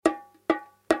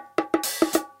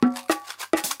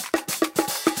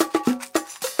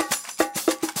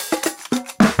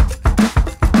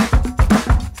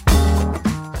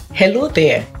Hello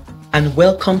there, and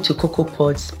welcome to Cocoa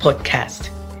Pods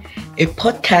Podcast, a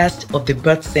podcast of the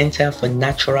Birth Center for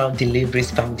Natural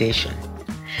Deliveries Foundation.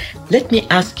 Let me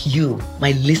ask you,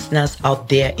 my listeners out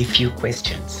there, a few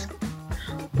questions.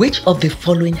 Which of the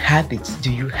following habits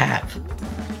do you have?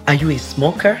 Are you a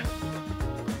smoker?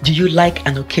 Do you like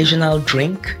an occasional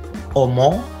drink or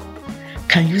more?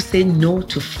 Can you say no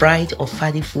to fried or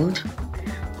fatty food?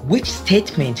 Which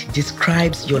statement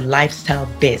describes your lifestyle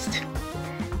best?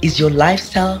 Is your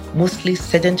lifestyle mostly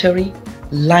sedentary,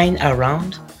 lying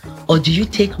around, or do you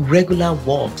take regular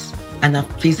walks and are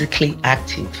physically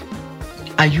active?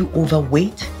 Are you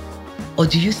overweight, or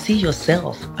do you see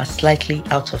yourself as slightly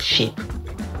out of shape?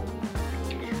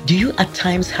 Do you at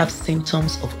times have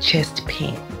symptoms of chest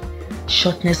pain,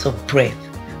 shortness of breath,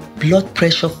 blood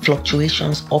pressure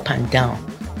fluctuations up and down,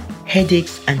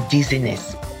 headaches and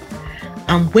dizziness?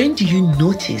 And when do you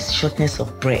notice shortness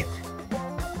of breath?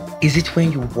 Is it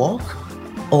when you walk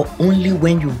or only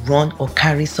when you run or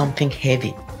carry something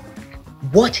heavy?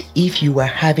 What if you were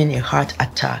having a heart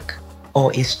attack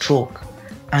or a stroke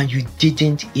and you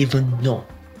didn't even know?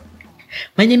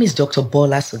 My name is Dr.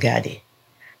 Bola Sogade.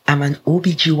 I'm an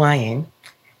OBGYN,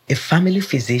 a family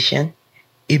physician,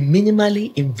 a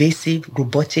minimally invasive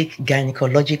robotic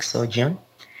gynecologic surgeon,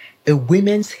 a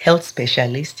women's health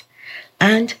specialist,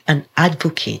 and an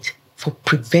advocate for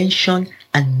prevention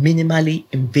and minimally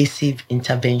invasive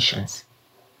interventions.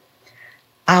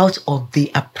 Out of the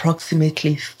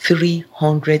approximately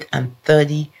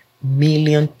 330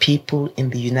 million people in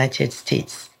the United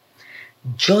States,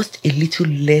 just a little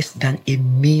less than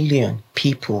 1 million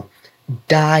people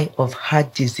die of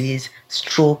heart disease,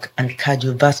 stroke, and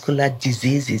cardiovascular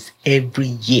diseases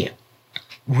every year.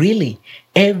 Really,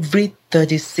 every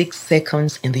 36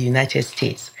 seconds in the United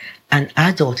States, an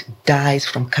adult dies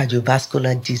from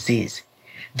cardiovascular disease.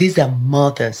 These are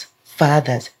mothers,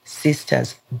 fathers,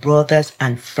 sisters, brothers,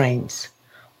 and friends,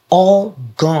 all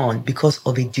gone because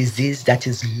of a disease that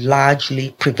is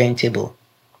largely preventable.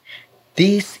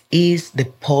 This is the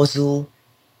puzzle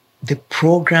the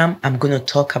program I'm going to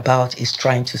talk about is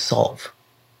trying to solve.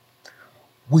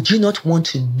 Would you not want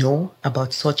to know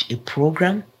about such a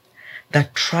program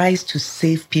that tries to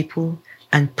save people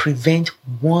and prevent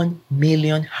 1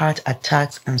 million heart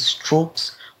attacks and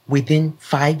strokes within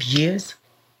 5 years?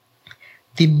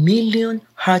 The Million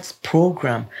Hearts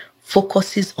program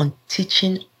focuses on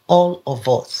teaching all of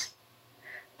us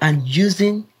and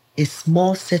using a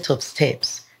small set of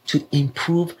steps to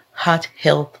improve heart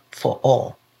health for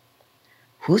all.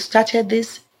 Who started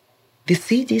this? The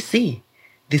CDC,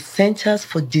 the Centers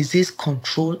for Disease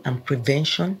Control and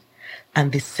Prevention,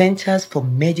 and the Centers for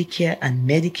Medicare and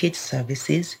Medicaid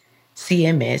Services,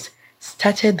 CMS,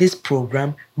 started this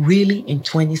program really in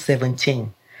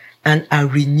 2017 and are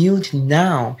renewed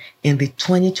now in the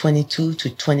 2022 to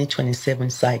 2027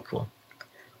 cycle.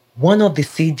 One of the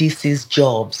CDC's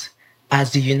jobs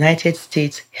as the United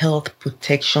States Health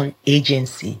Protection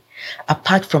Agency,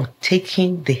 apart from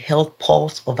taking the health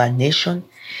pulse of our nation,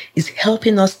 is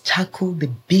helping us tackle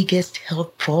the biggest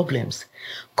health problems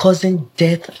causing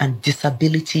death and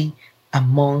disability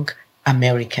among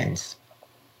Americans.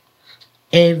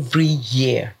 Every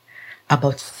year,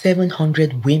 about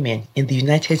 700 women in the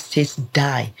United States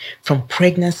die from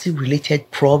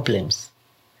pregnancy-related problems,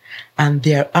 and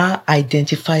there are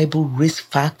identifiable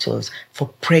risk factors for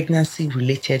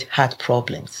pregnancy-related heart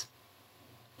problems.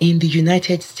 In the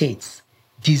United States,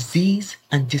 disease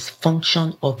and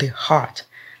dysfunction of the heart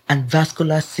and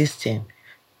vascular system,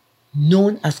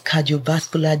 known as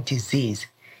cardiovascular disease,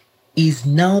 is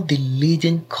now the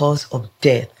leading cause of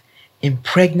death in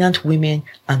pregnant women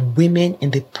and women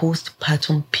in the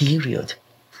postpartum period,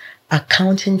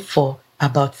 accounting for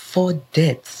about 4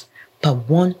 deaths per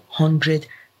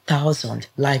 100,000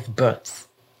 live births,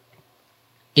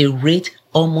 a rate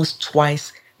almost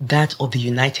twice that of the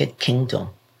United Kingdom.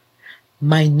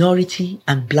 Minority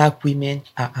and Black women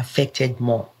are affected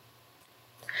more.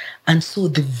 And so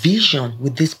the vision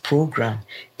with this program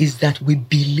is that we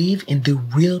believe in the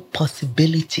real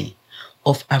possibility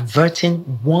of averting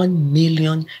 1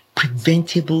 million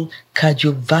preventable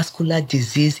cardiovascular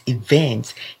disease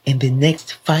events in the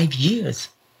next 5 years.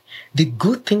 The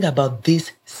good thing about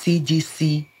this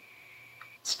CDC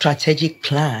strategic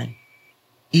plan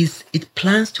is it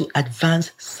plans to advance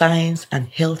science and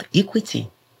health equity.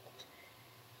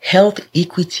 Health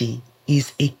equity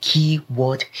is a key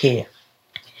word here.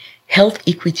 Health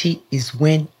equity is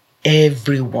when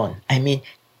everyone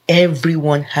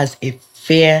has a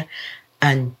fair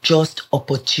and just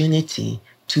opportunity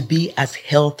to be as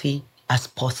healthy as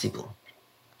possible.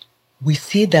 We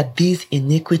see that these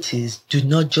inequities do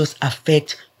not just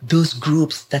affect those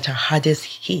groups that are hardest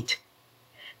hit.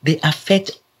 They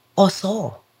affect us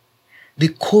all. The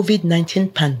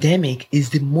COVID-19 pandemic is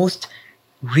the most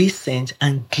recent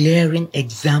and glaring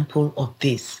example of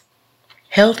this.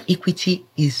 Health equity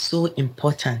is so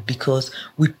important because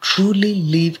we truly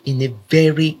live in a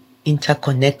very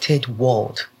interconnected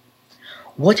world.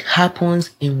 What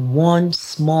happens in one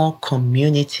small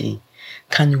community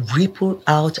can ripple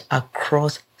out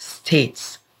across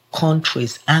states,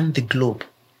 countries, and the globe.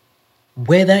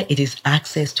 Whether it is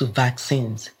access to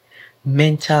vaccines,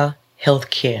 mental health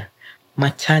care,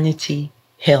 maternity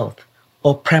health,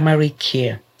 or primary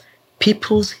care,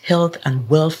 people's health and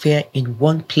welfare in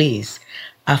one place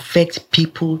affect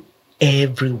people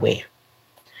everywhere.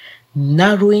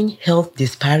 Narrowing health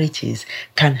disparities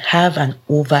can have an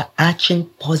overarching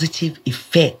positive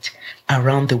effect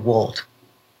around the world.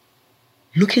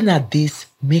 Looking at this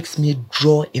makes me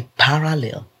draw a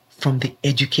parallel from the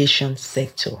education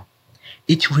sector.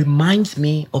 It reminds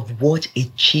me of what a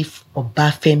Chief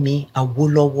Obafemi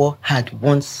Awolowo had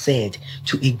once said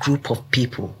to a group of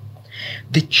people.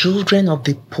 The children of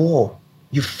the poor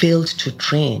you failed to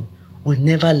train will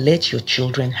never let your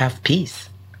children have peace.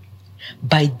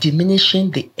 By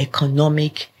diminishing the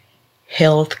economic,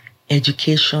 health,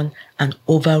 education, and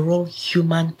overall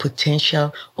human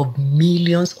potential of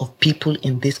millions of people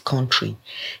in this country,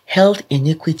 health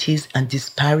inequities and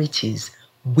disparities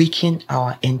weaken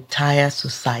our entire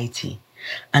society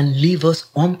and leave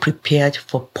us unprepared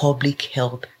for public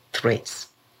health threats.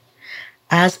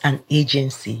 As an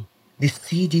agency, the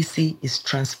CDC is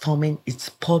transforming its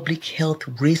public health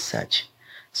research,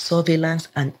 surveillance,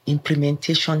 and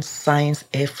implementation science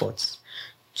efforts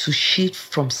to shift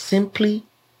from simply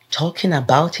talking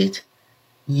about it,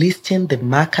 listing the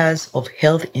markers of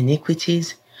health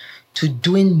inequities, to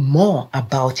doing more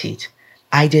about it,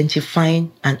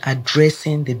 identifying and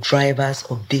addressing the drivers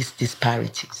of these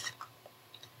disparities.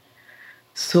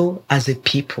 So, as a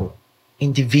people,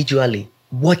 individually,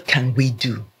 what can we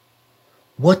do?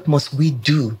 What must we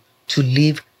do to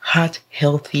live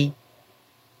heart-healthy,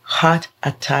 heart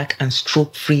attack and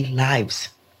stroke-free lives?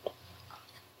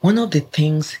 One of the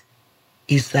things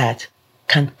is that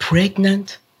can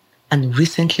pregnant and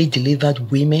recently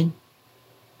delivered women,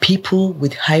 people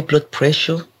with high blood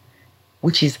pressure,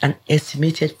 which is an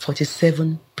estimated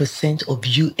 47% of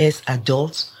US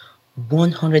adults,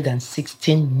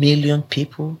 116 million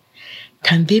people,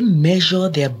 can they measure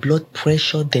their blood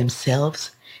pressure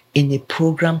themselves in a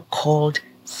program called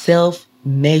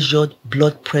Self-Measured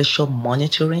Blood Pressure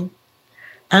Monitoring?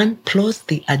 And plus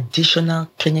the additional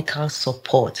clinical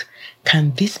support,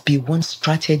 can this be one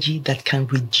strategy that can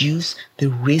reduce the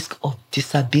risk of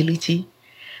disability,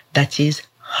 that is,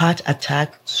 heart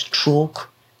attack, stroke,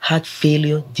 heart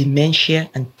failure, dementia,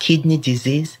 and kidney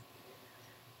disease,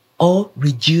 or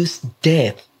reduce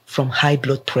death from high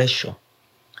blood pressure?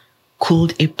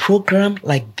 Could a program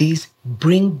like this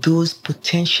bring those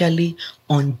potentially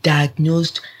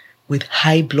undiagnosed with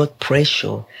high blood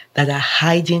pressure that are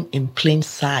hiding in plain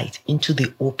sight into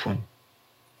the open?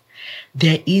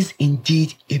 There is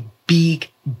indeed a big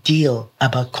deal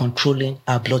about controlling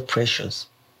our blood pressures.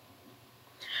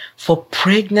 For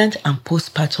pregnant and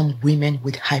postpartum women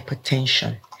with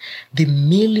hypertension, the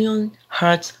Million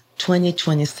Hearts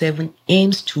 2027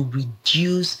 aims to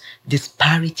reduce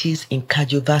disparities in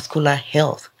cardiovascular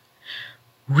health,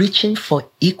 reaching for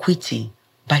equity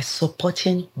by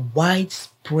supporting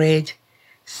widespread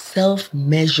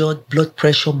self-measured blood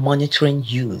pressure monitoring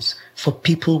use for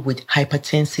people with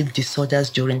hypertensive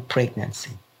disorders during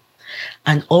pregnancy,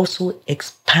 and also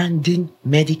expanding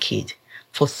Medicaid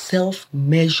for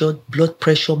self-measured blood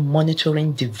pressure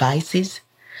monitoring devices,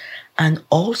 and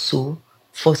also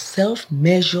for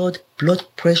self-measured blood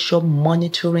pressure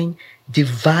monitoring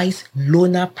device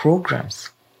loaner programs.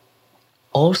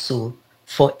 Also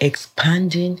for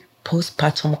expanding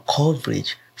postpartum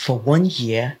coverage for 1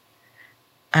 year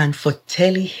and for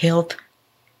telehealth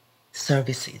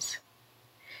services.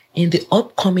 In the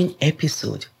upcoming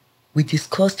episode, we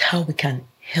discussed how we can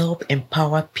help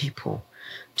empower people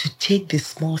to take the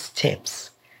small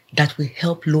steps that will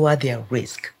help lower their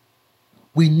risk.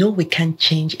 We know we can't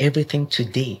change everything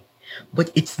today,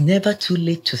 but it's never too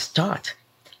late to start.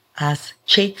 As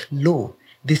Cheikh Lo,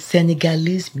 the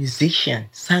Senegalese musician,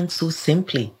 sang so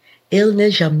simply, "Il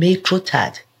n'est jamais trop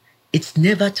tard." It's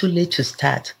never too late to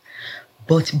start,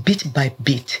 but bit by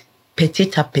bit,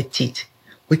 petit à petit,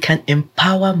 we can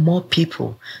empower more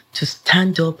people to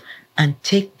stand up and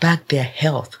take back their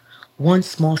health one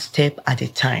small step at a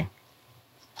time.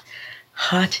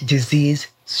 Heart disease,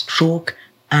 stroke,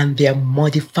 and their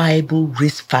modifiable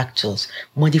risk factors.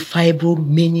 Modifiable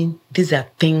meaning these are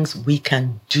things we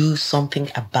can do something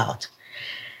about.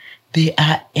 They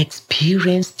are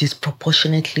experienced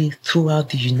disproportionately throughout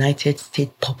the United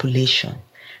States population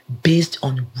based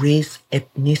on race,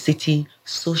 ethnicity,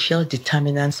 social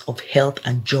determinants of health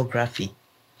and geography.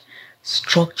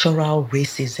 Structural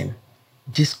racism,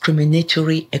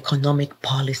 discriminatory economic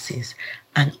policies,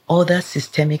 and other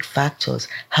systemic factors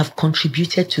have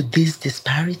contributed to these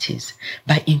disparities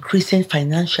by increasing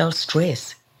financial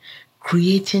stress,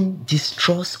 creating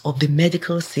distrust of the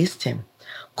medical system,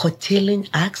 curtailing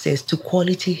access to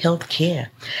quality health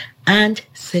care, and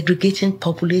segregating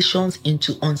populations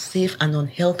into unsafe and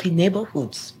unhealthy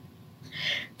neighborhoods.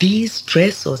 These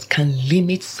stressors can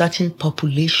limit certain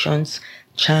populations'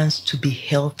 chance to be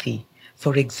healthy,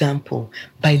 for example,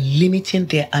 by limiting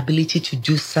their ability to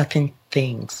do certain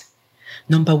things.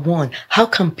 Number one, how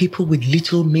can people with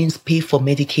little means pay for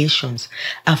medications,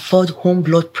 afford home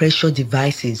blood pressure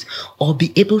devices, or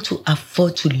be able to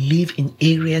afford to live in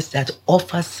areas that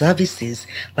offer services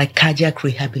like cardiac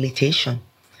rehabilitation?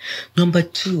 Number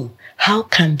two, how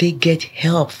can they get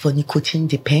help for nicotine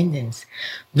dependence?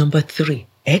 Number three,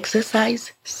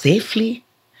 exercise safely?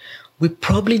 We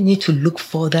probably need to look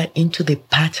further into the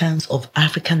patterns of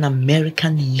African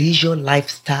American leisure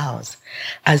lifestyles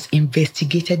as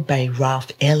investigated by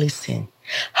Ralph Ellison.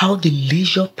 How the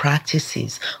leisure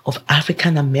practices of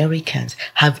African Americans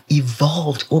have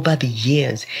evolved over the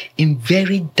years in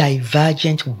very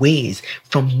divergent ways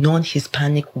from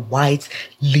non-Hispanic whites'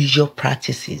 leisure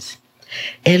practices.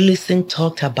 Ellison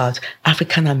talked about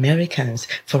African Americans,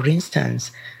 for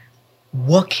instance,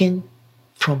 working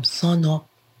from sunup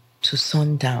to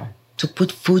sundown to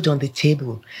put food on the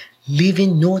table,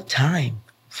 leaving no time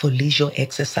for leisure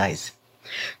exercise.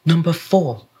 Number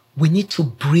four, we need to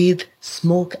breathe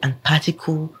smoke and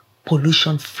particle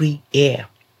pollution-free air,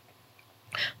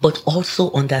 but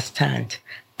also understand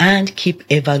and keep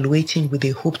evaluating with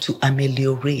the hope to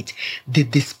ameliorate the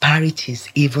disparities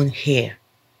even here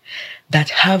that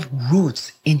have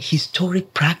roots in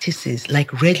historic practices like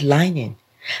redlining,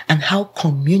 and how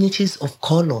communities of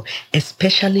color,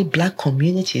 especially Black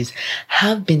communities,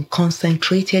 have been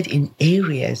concentrated in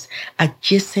areas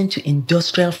adjacent to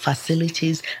industrial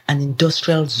facilities and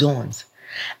industrial zones,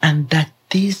 and that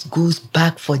this goes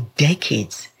back for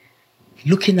decades.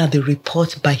 Looking at the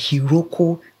report by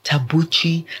Hiroko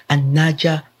Tabuchi and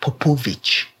Naja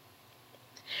Popovich.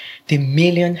 The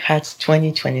Million Hearts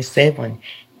 2027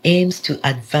 aims to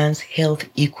advance health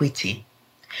equity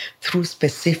through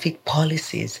specific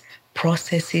policies,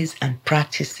 processes, and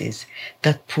practices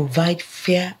that provide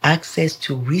fair access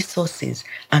to resources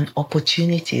and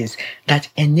opportunities that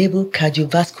enable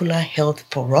cardiovascular health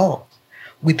for all,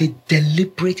 with a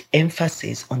deliberate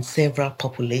emphasis on several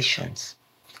populations.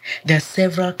 There are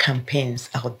several campaigns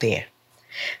out there.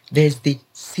 There's the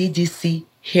CDC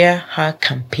Hear Her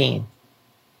campaign.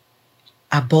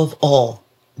 Above all,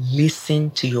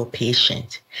 listen to your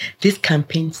patient. This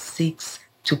campaign seeks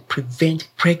to prevent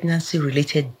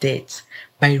pregnancy-related deaths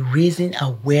by raising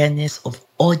awareness of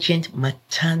urgent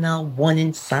maternal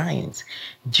warning signs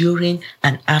during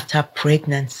and after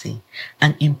pregnancy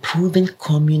and improving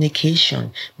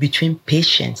communication between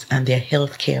patients and their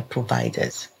healthcare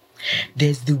providers.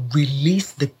 There's the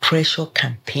Release the Pressure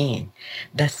campaign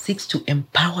that seeks to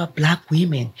empower Black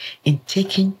women in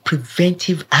taking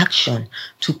preventive action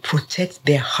to protect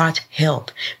their heart health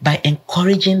by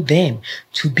encouraging them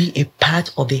to be a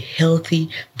part of a healthy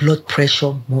blood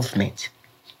pressure movement.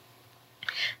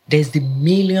 There's the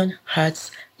Million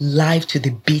Hearts Live to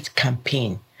the Beat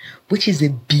campaign, which is a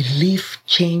belief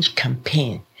change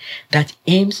campaign that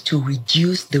aims to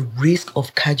reduce the risk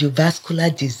of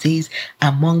cardiovascular disease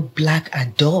among Black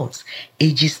adults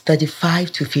ages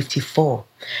 35 to 54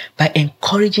 by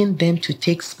encouraging them to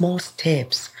take small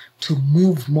steps to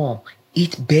move more,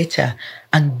 eat better,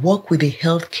 and work with a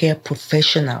healthcare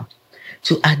professional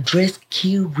to address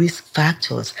key risk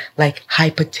factors like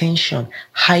hypertension,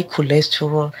 high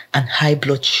cholesterol, and high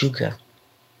blood sugar.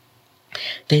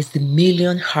 There's the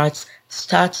Million Hearts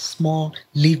Start Small,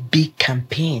 Live Big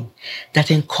campaign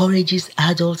that encourages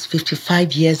adults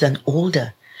 55 years and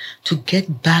older to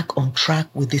get back on track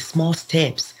with the small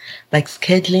steps like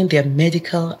scheduling their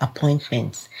medical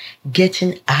appointments,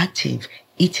 getting active,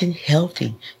 eating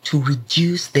healthy to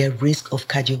reduce their risk of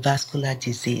cardiovascular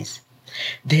disease.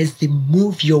 There's the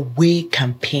Move Your Way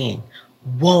campaign.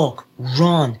 Walk,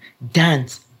 run,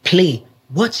 dance, play.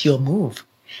 What's your move?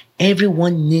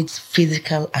 Everyone needs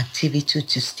physical activity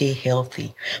to stay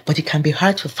healthy, but it can be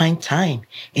hard to find time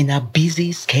in our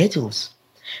busy schedules.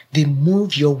 The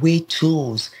Move Your Way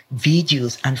tools,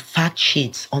 videos, and fact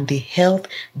sheets on the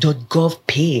health.gov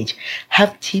page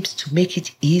have tips to make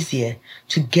it easier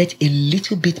to get a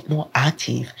little bit more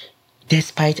active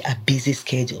despite our busy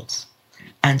schedules.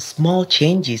 And small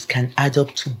changes can add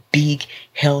up to big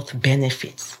health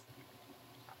benefits.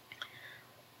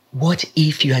 What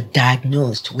if you are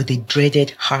diagnosed with a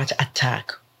dreaded heart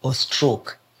attack or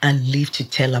stroke and live to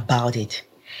tell about it?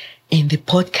 In the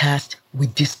podcast, we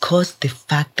discuss the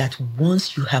fact that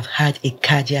once you have had a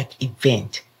cardiac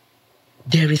event,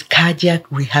 there is cardiac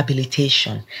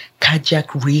rehabilitation,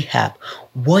 cardiac rehab,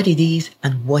 what it is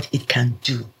and what it can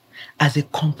do, as a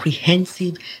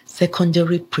comprehensive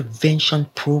secondary prevention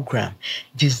program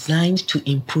designed to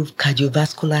improve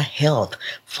cardiovascular health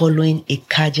following a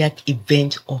cardiac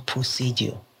event or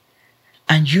procedure.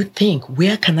 And you think,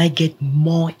 where can I get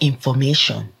more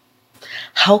information?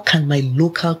 How can my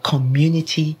local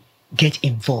community get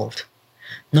involved?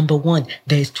 Number one,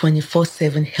 there is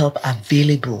 24/7 help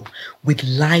available with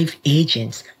live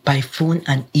agents by phone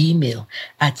and email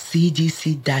at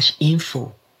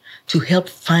cdc-info to help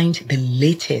find the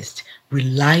latest,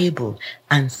 reliable,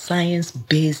 and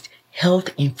science-based health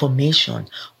information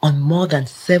on more than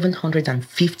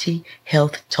 750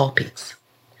 health topics.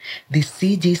 The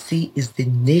CDC is the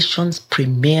nation's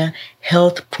premier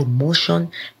health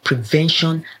promotion,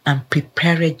 prevention, and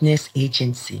preparedness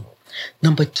agency.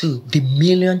 Number two, the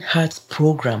Million Hearts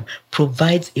program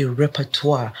provides a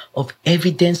repertoire of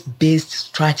evidence-based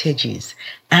strategies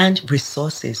and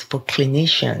resources for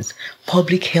clinicians,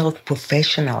 public health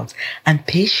professionals, and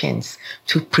patients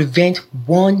to prevent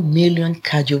 1 million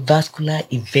cardiovascular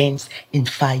events in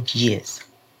 5 years.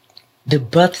 The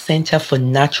Birth Center for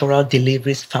Natural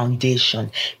Deliveries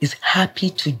Foundation is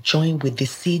happy to join with the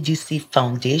CDC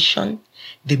Foundation,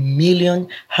 the Million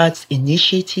Hearts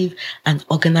Initiative, and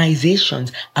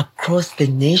organizations across the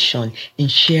nation in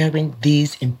sharing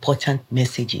these important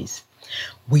messages.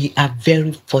 We are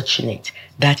very fortunate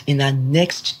that in our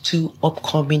next 2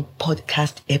 upcoming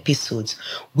podcast episodes,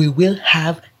 we will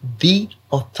have the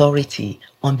authority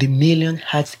on the Million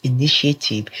Hearts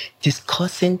Initiative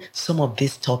discussing some of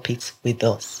these topics with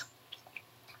us.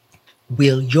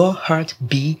 Will your heart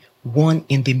be one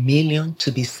in the million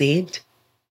to be saved?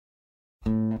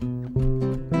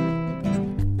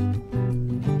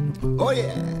 Oh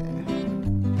yeah.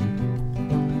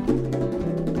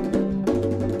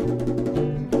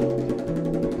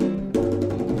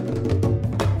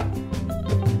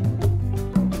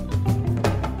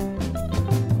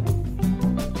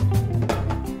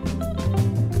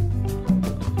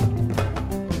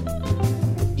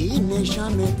 Il n'est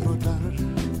jamais trop tard.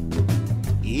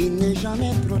 Il n'est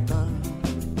jamais trop tard.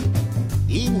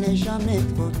 Il n'est jamais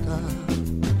trop tard.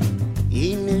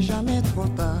 Il n'est jamais trop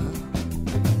tard.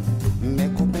 Mes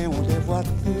copains ont des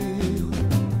voitures,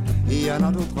 il y en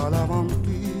a d'autres à l'aventure.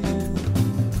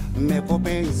 Mes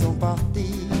copains ils sont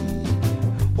partis.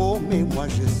 Oh mais moi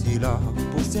je suis là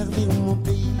pour servir mon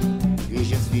pays. Et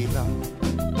je suis là.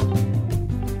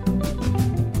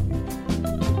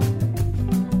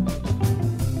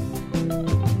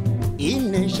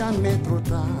 Il n'est jamais trop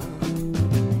tard.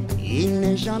 Il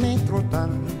n'est jamais trop tard.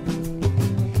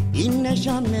 Il n'est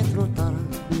jamais trop tard.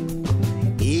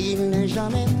 Il n'est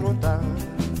jamais trop tard.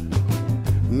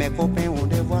 Mes copains ont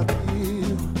des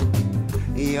voitures,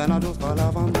 il y en a d'autres à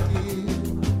l'aventure.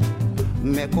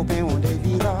 Mes copains ont des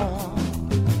villas,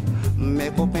 mes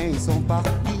copains ils sont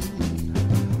partis.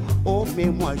 Oh mais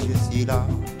moi je suis là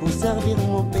pour servir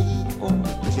mon pays. Oh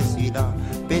je suis là,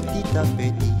 petit à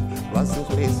petit, l'oiseau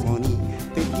fait son nid.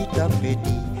 Petit à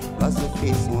petit, l'oiseau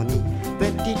fait son nid.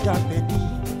 Petit à petit,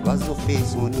 l'oiseau fait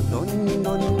son nid. Noni,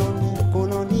 noni, noni,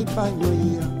 koloni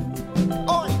panyoya.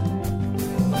 Oh!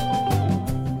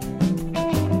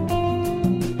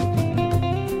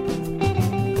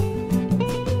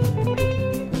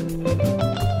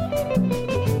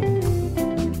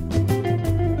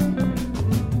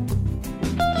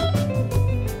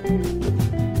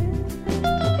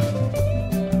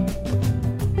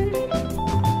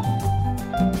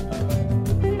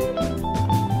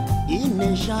 Il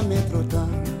n'est jamais trop tard.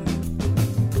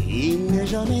 Il n'est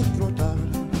jamais trop tard.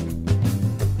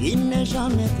 Il n'est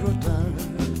jamais trop tard.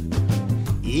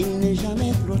 Il n'est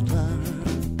jamais trop tard.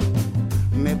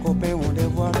 Mes copains ont des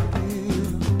voitures.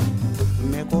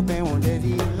 Mes copains ont des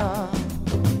villas.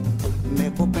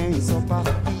 Mes copains ils sont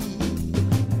partis.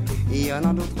 Il y en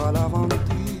a d'autres à l'aventure.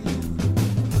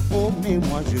 Oh mais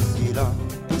moi je suis là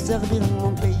pour servir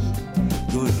mon pays.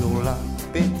 Toujours là,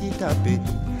 petit à petit.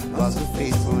 L'oiseau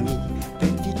fait son nid.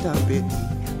 Petit à petit,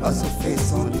 l'oiseau fait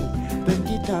son nid.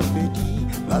 Petit à petit,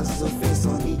 va se faire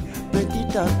son lit,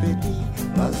 petit à petit,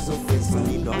 va se faire son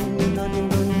lit. Doni, doni,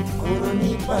 doni,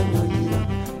 kononi panyoira.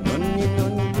 Doni,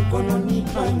 doni, kononi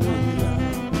panyoira.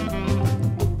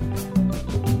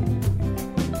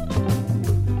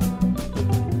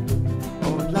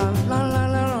 Oh la la la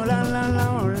la, oh la la la,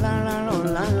 oh la la la, oh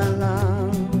la la la.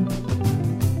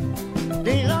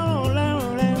 Di la, oh la,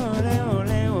 oh la, oh la, oh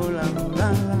la, oh la, oh la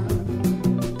la.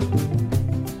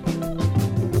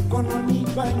 Kononi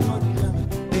panyoira.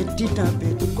 Petit à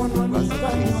petit, kononi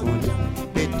panyoira.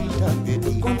 Petit à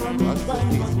petit, kononi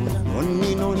panyoira. Noni,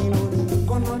 noni, noni,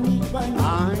 kononi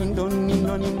panyoira. Ay, noni,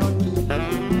 noni, noni.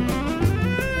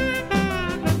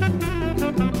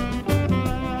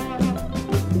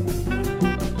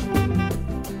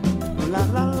 Oh la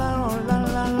la la, oh la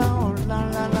la la, oh la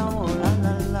la la, oh la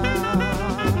la la.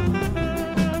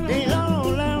 Di la,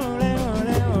 oh la, oh la, oh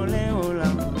la, oh la, oh la,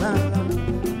 oh la la.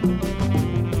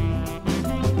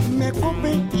 Mes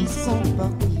copains qui sont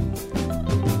partis,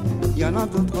 y en a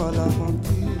d'autres à l'aventure.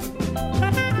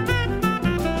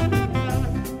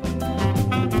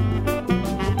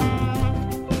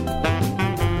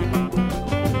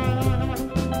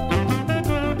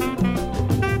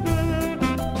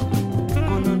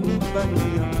 Kononi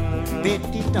panyoira,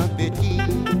 petit à petit,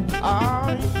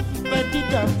 ay,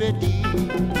 petit à petit,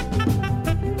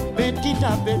 petit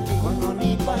à petit,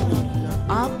 kononi panyoira,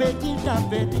 ah, petit à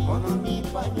petit, kononi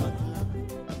panyoira.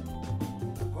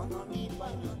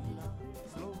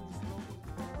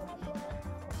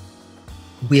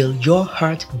 Will your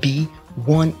heart be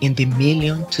one in the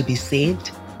million to be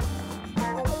saved?